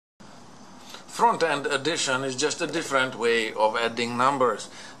front-end addition is just a different way of adding numbers.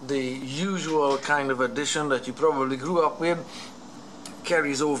 The usual kind of addition that you probably grew up with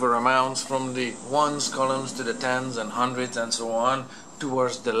carries over amounts from the ones columns to the tens and hundreds and so on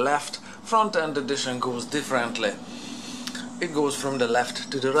towards the left. Front-end addition goes differently. It goes from the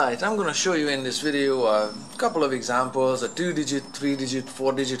left to the right. I'm going to show you in this video a couple of examples, a 2-digit, 3-digit,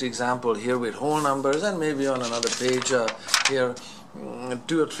 4-digit example here with whole numbers, and maybe on another page here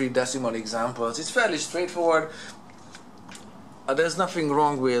 2 or 3 decimal examples. It's fairly straightforward. There's nothing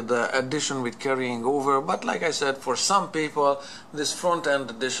wrong with addition with carrying over, but like I said, for some people this front-end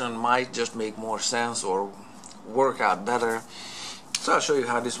addition might just make more sense or work out better. So I'll show you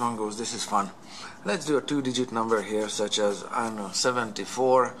how this one goes. This is fun. Let's do a 2-digit number here, such as, I don't know,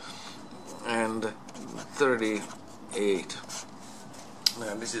 74 and 38.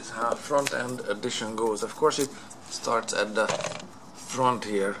 Now this is how front-end addition goes. Of course it starts at the front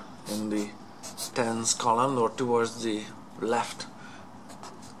here in the tens column or towards the left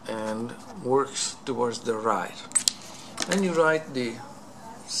and works towards the right. Then you write the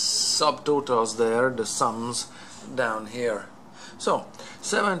subtotals there, the sums down here. So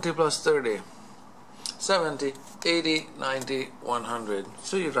 70 plus 30, 70, 80, 90, 100.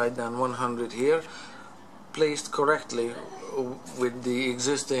 So you write down 100 here, placed correctly with the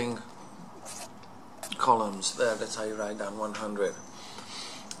existing columns there. That's how you write down 100.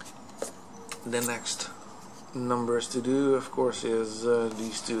 The next numbers to do, of course, is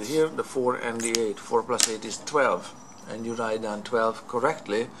these two here, the 4 and the 8. 4 plus 8 is 12, and you write down 12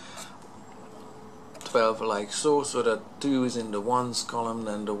 correctly. 12 like so, so that 2 is in the ones column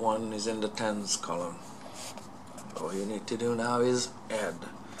and the 1 is in the tens column. All you need to do now is add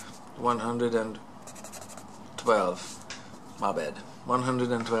 112. My bad.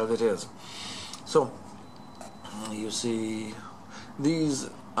 112 it is. So you see these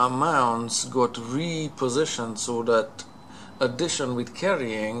amounts got repositioned so that addition with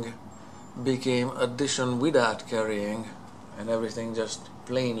carrying became addition without carrying, and everything just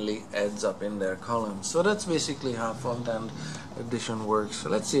plainly adds up in their columns. So that's basically how front-end addition works. So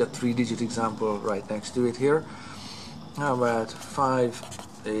let's see a 3-digit example right next to it here. How about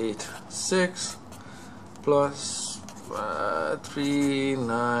 586 plus 3,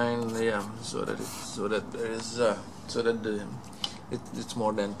 9, yeah, so that it's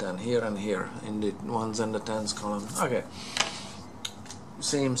more than 10 here and here in the ones and the tens column. Okay,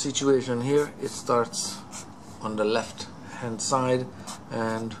 same situation here. It starts on the left hand side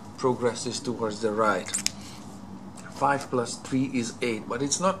and progresses towards the right. 5 plus 3 is 8, but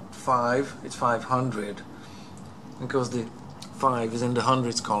it's not 5, it's 500, because the 5 is in the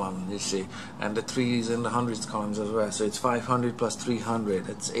hundreds column, you see, and the 3 is in the hundreds columns as well. So it's 500 plus 300,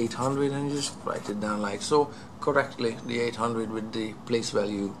 that's 800, and you just write it down like so correctly, the 800 with the place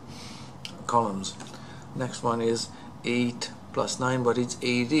value columns. Next one is 8 plus 9, but it's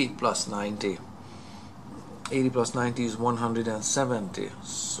 80 plus 90. 80 plus 90 is 170.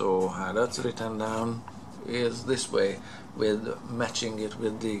 So how that's written down is this way, with matching it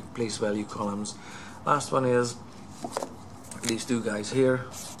with the place value columns. Last one is these two guys here.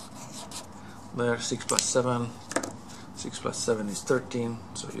 There, 6 plus 7. 6 plus 7 is 13.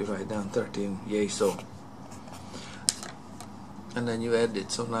 So you write down 13. Yay, so. And then you add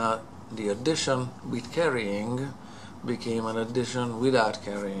it. So now the addition with carrying became an addition without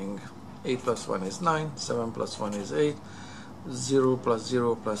carrying. 8 plus 1 is 9. 7 plus 1 is 8. 0 plus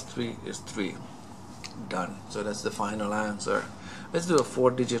 0 plus 3 is 3. Done. So that's the final answer. Let's do a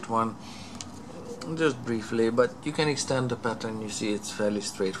 4-digit one, just briefly, but you can extend the pattern. You see it's fairly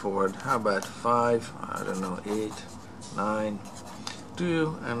straightforward. How about 5, I don't know, 8, 9,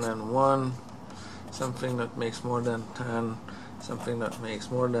 2, and then 1, something that makes more than 10, something that makes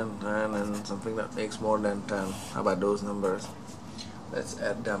more than 10, and something that makes more than 10. How about those numbers? Let's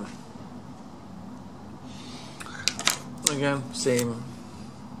add them. Again, same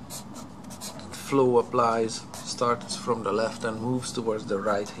flow applies. Starts from the left and moves towards the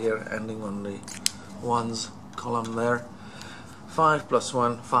right here, ending on the ones column there. 5 plus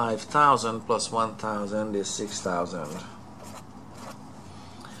 1, 5,000 plus 1,000 is 6,000.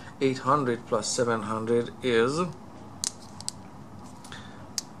 800 plus 700 is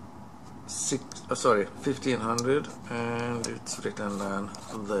 1,500, and it's written down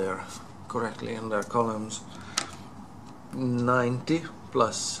there correctly in their columns. 90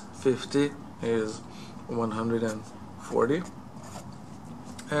 plus 50 is 140,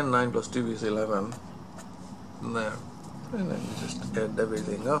 and 9 plus 2 is 11 there, and then you just add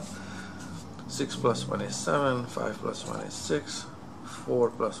everything up. 6 plus 1 is 7, 5 plus 1 is 6, 4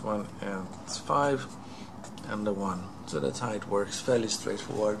 plus 1 is 5, and the 1. So that's how it works, fairly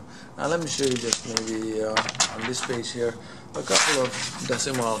straightforward. Now let me show you just maybe on this page here a couple of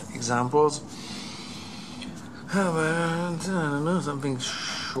decimal examples. How about, I don't know, something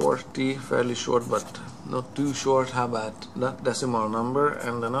shorty, fairly short but not too short. How about that decimal number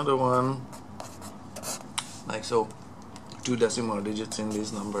and another one like so, 2 decimal digits in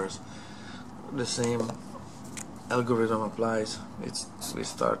these numbers. The same algorithm applies. We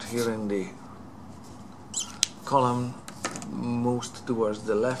start here in the column most towards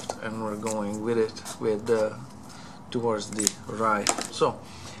the left and we're going with it with towards the right. So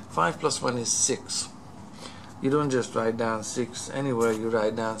 5 plus 1 is 6. You don't just write down 6 anywhere, you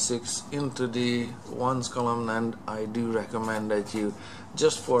write down 6 into the ones column, and I do recommend that you,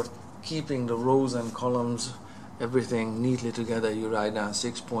 just for keeping the rows and columns everything neatly together, you write down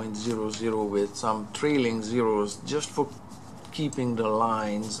 6.00 with some trailing zeros, just for keeping the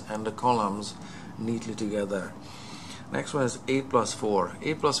lines and the columns neatly together. Next one is 8 plus 4.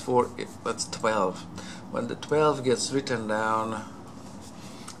 8 plus 4, that's 12. When the 12 gets written down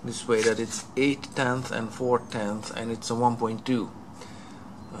this way, that it's 8/10 and 4/10, and it's a 1.2.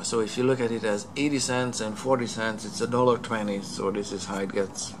 So if you look at it as 80 cents and 40 cents, it's $1.20. So this is how it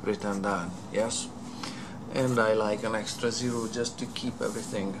gets written down. Yes, and I like an extra zero just to keep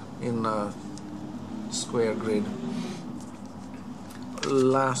everything in a square grid.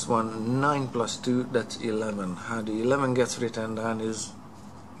 Last one, 9 plus 2, that's 11. How the 11 gets written down is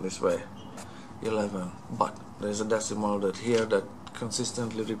this way, 11. But there's a decimal that here that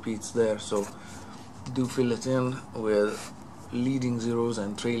consistently repeats there, so do fill it in with leading zeros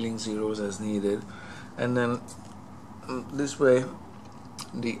and trailing zeros as needed. And then this way,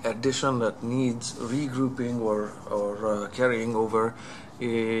 the addition that needs regrouping or carrying over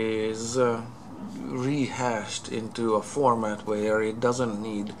is rehashed into a format where it doesn't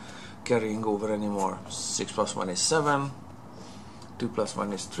need carrying over anymore. 6 plus 1 is 7, 2 plus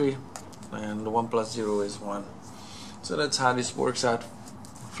 1 is 3, and 1 plus 0 is 1. So that's how this works out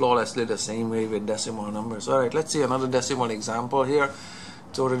flawlessly, the same way with decimal numbers. Alright, let's see another decimal example here.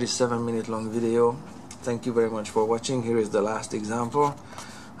 It's already 7-minute long video. Thank you very much for watching. Here is the last example.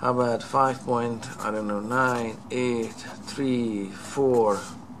 How about 5.98334,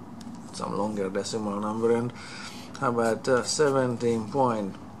 some longer decimal number, and how about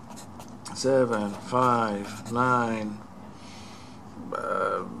 17.759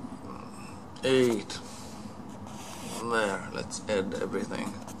 there. Let's add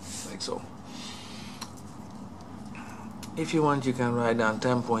everything like so. If you want, you can write down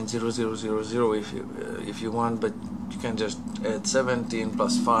 10.0000 if you want, but you can just add 17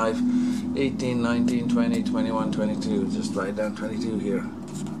 plus 5, 18, 19, 20, 21, 22. Just write down 22 here,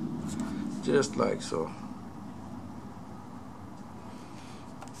 just like so.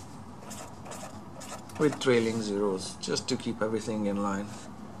 With trailing zeros, just to keep everything in line.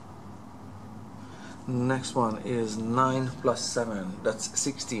 Next one is 9 plus 7, that's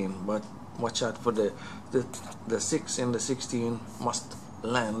 16, but watch out for the 6 in the 16 must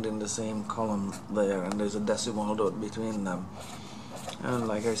land in the same column there, and there's a decimal dot between them. And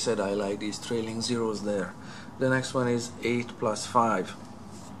like I said, I like these trailing zeros there. The next one is 8 plus 5.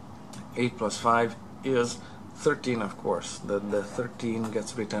 8 plus 5 is 13, of course. The 13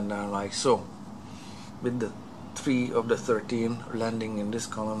 gets written down like so, with the 3 of the 13 landing in this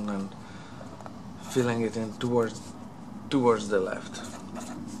column and filling it in towards the left,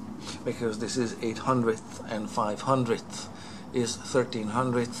 because this is 800th and 500th is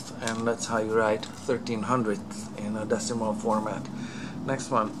 1300th, and that's how you write 1300th in a decimal format. Next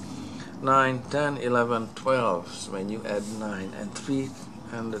one, 9, 10, 11, 12. So when you add 9 and 3,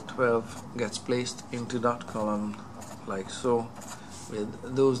 and the 12 gets placed into that column like so, with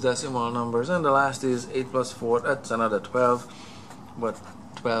those decimal numbers. And the last is 8 plus 4, that's another 12, but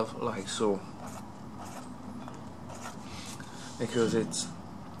 12 like so, because it's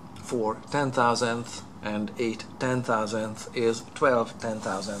 4 10,000th and 8 10,000th is 12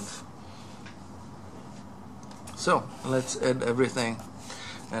 10,000th. So let's add everything,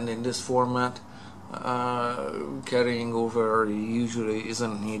 and in this format carrying over usually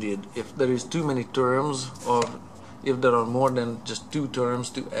isn't needed. If there is too many terms, or if there are more than just 2 terms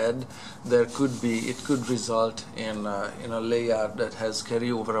to add, it could result in a layout that has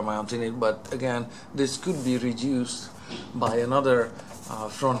carryover amount in it. But again, this could be reduced by another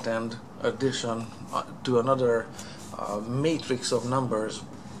front-end addition to another matrix of numbers.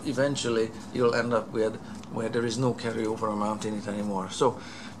 Eventually you'll end up with where there is no carryover amount in it anymore. So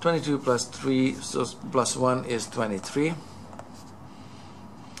 22 plus 3 plus 1 is 23.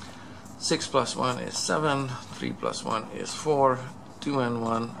 6 plus 1 is 7, 3 plus 1 is 4, 2 and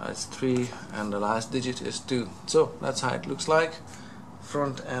 1 is 3, and the last digit is 2. So that's how it looks like.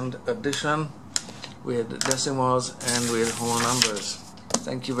 Front end addition with decimals and with whole numbers.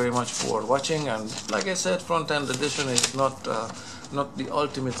 Thank you very much for watching, and like I said, front end addition is not the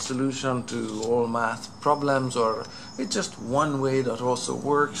ultimate solution to all math problems, or it's just one way that also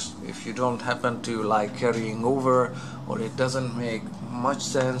works if you don't happen to like carrying over, or it doesn't make much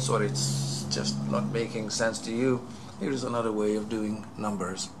sense, or it's just not making sense to you. Here is another way of doing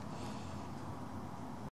numbers.